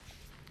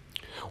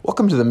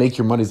Welcome to the Make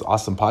Your Money's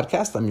Awesome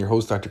podcast. I'm your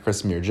host, Dr.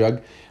 Kresimir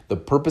Jug. The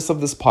purpose of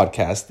this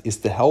podcast is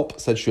to help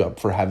set you up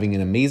for having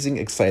an amazing,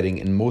 exciting,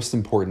 and most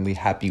importantly,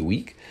 happy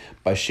week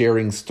by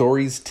sharing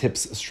stories,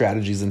 tips,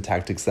 strategies, and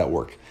tactics that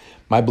work.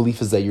 My belief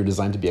is that you're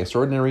designed to be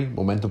extraordinary.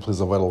 Momentum plays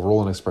a vital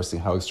role in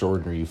expressing how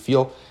extraordinary you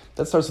feel.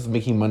 That starts with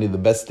making money the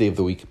best day of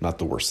the week, not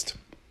the worst.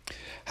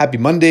 Happy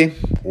Monday,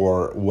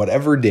 or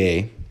whatever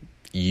day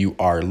you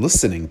are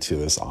listening to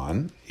this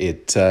on.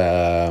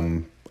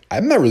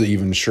 I'm not really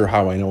even sure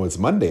how I know it's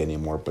Monday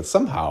anymore, but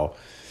somehow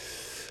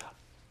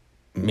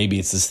maybe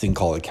it's this thing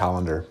called a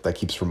calendar that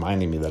keeps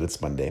reminding me that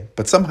it's Monday.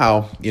 But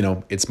somehow,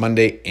 it's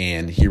Monday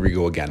and here we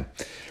go again.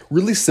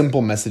 Really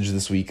simple message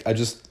this week. I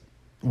just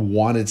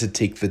wanted to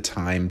take the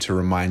time to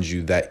remind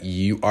you that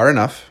you are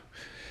enough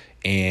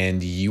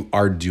and you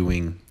are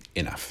doing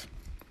enough.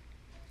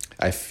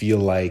 I feel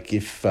like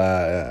if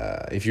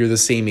you're the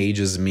same age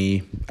as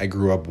me, I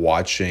grew up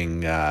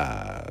watching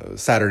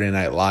Saturday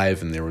Night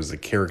Live, and there was a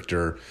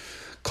character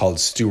called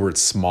Stuart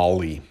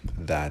Smalley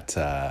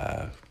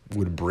that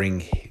would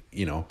bring,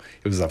 it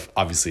was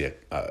obviously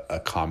a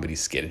comedy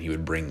skit, and he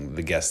would bring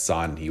the guests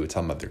on, and he would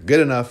tell them that they're good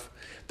enough,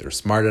 they're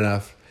smart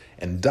enough,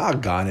 and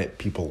doggone it,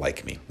 people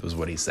like me, was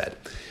what he said.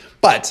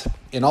 But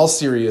in all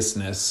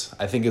seriousness,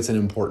 I think it's an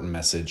important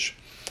message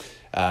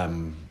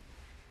to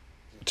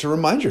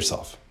remind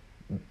yourself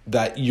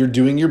that you're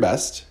doing your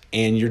best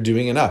and you're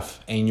doing enough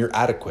and you're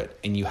adequate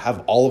and you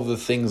have all of the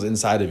things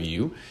inside of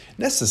you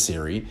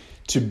necessary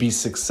to be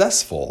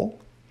successful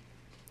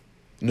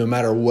no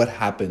matter what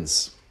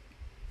happens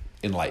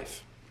in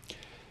life.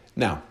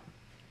 Now,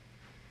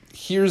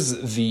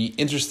 here's the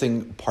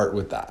interesting part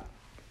with that.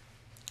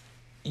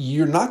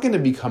 You're not going to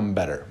become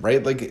better,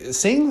 right? Like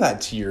saying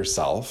that to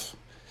yourself,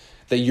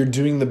 that you're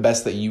doing the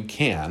best that you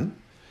can,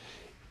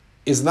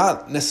 is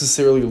not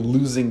necessarily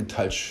losing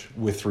touch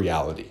with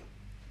reality.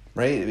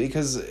 Right?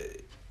 Because,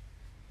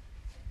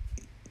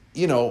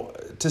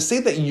 to say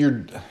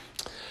that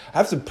I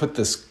have to put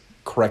this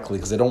correctly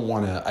because I don't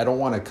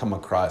want to come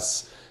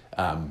across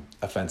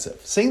offensive.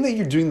 Saying that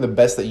you're doing the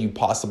best that you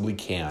possibly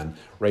can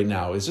right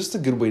now is just a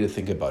good way to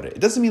think about it.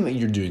 It doesn't mean that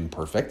you're doing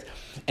perfect,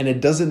 and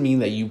it doesn't mean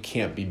that you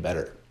can't be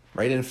better,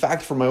 right? In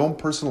fact, from my own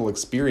personal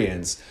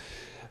experience,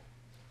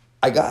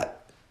 I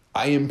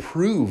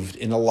improved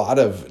in a lot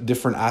of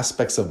different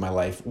aspects of my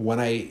life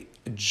when I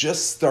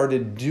just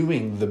started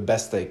doing the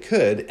best I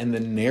could, and the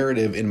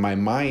narrative in my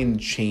mind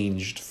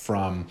changed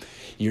from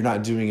you're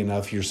not doing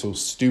enough, you're so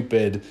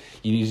stupid,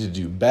 you need to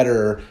do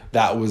better,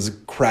 that was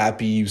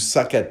crappy, you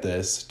suck at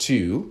this,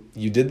 to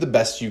you did the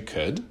best you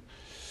could,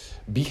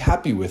 be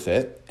happy with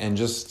it, and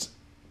just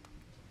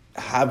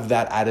have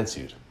that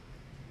attitude.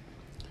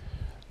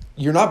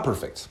 You're not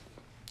perfect,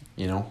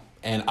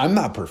 and I'm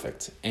not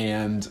perfect,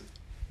 and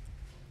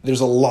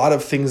there's a lot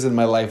of things in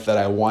my life that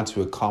I want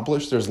to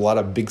accomplish. There's a lot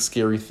of big,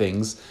 scary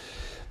things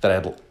that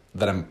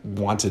I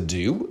want to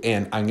do,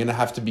 and I'm going to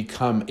have to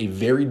become a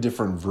very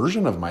different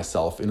version of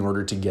myself in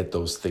order to get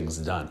those things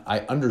done.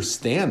 I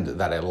understand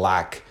that I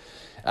lack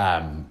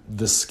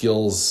the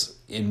skills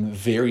in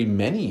very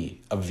many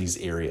of these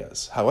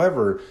areas.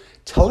 However,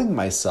 telling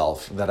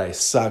myself that I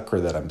suck or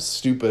that I'm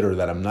stupid or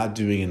that I'm not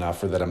doing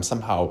enough or that I'm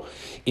somehow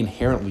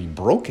inherently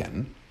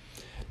broken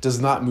does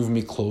not move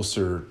me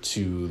closer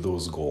to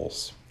those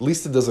goals. At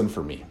least it doesn't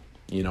for me.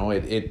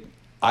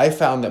 I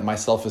found that my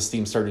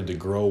self-esteem started to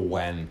grow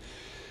I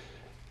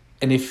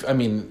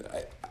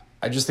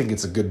just think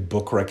it's a good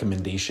book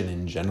recommendation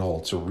in general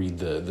to read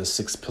the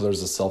 6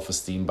 Pillars of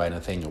Self-Esteem by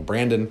Nathaniel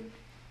Branden.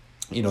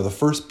 The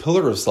first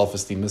pillar of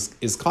self-esteem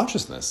is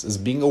consciousness, is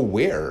being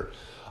aware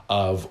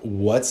of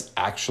what's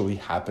actually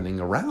happening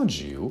around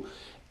you.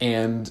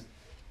 And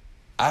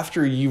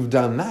after you've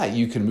done that,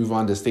 you can move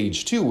on to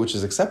stage 2, which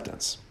is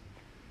acceptance,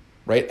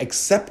 right?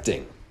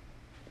 Accepting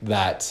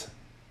that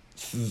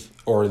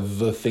or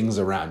the things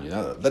around you.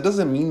 Now, that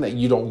doesn't mean that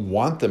you don't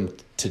want them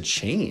to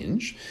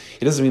change.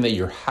 It doesn't mean that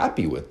you're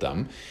happy with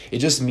them. It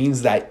just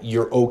means that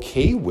you're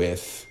okay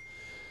with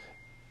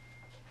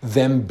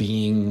them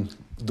being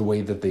the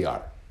way that they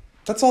are.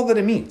 That's all that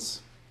it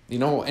means,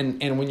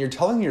 and when you're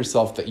telling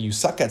yourself that you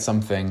suck at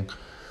something,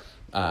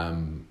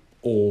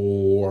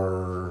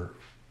 or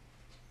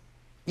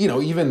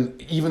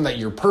even that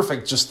you're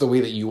perfect just the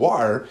way that you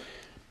are,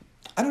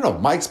 I don't know.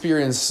 My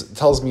experience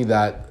tells me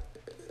that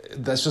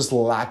that's just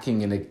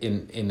lacking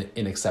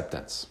in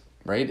acceptance,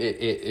 right?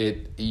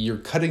 You're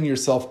cutting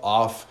yourself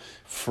off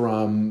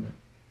from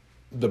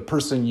the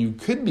person you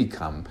could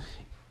become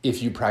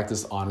if you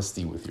practice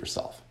honesty with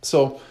yourself.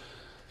 So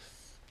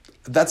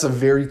that's a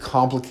very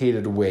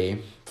complicated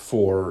way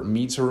for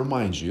me to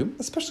remind you,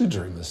 especially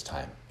during this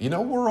time.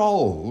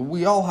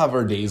 We all have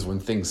our days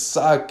when things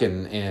suck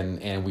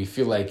and we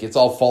feel like it's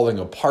all falling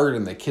apart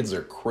and the kids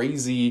are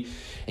crazy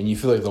and you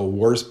feel like the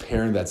worst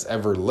parent that's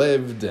ever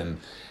lived, and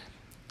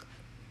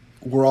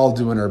we're all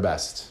doing our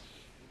best.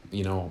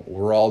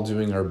 We're all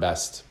doing our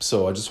best.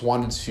 So I just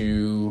wanted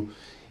to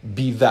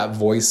be that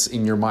voice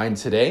in your mind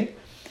today.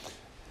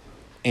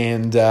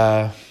 And,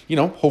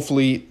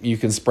 hopefully you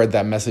can spread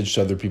that message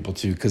to other people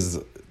too, because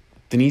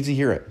they need to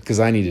hear it because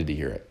I needed to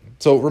hear it.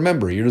 So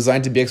remember, you're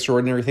designed to be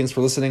extraordinary. Thanks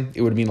for listening.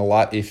 It would mean a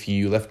lot if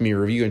you left me a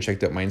review and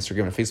checked out my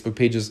Instagram and Facebook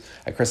pages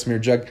at Kresimir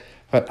Jug.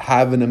 But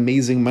have an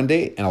amazing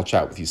Monday, and I'll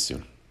chat with you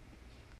soon.